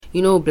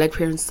You know, black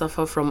parents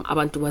suffer from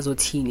abantu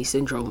bazothini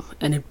syndrome,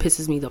 and it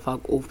pisses me the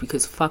fuck off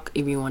because fuck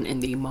everyone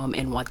and their mom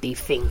and what they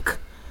think.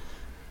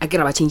 I get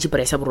about change, but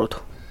I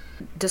sabroto.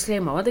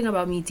 Disclaimer: one thing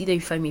about me, it's either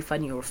you find me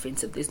funny or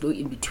offensive. There's no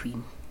in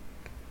between.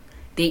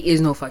 There is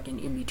no fucking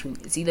in between.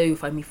 It's either you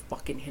find me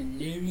fucking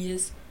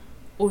hilarious,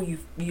 or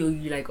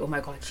you're like, oh my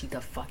god, she's a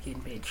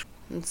fucking bitch.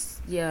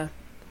 It's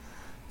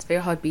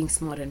very hard being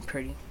smart and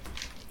pretty.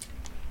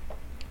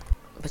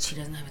 But she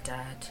doesn't have a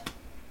dad.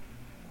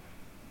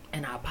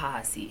 And our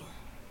posse.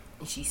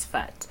 And she's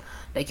fat.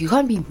 Like, you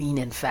can't be mean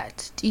and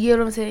fat. Do you get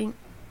what I'm saying?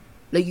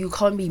 Like, you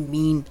can't be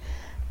mean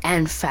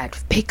and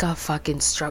fat. Pick a fucking struggle.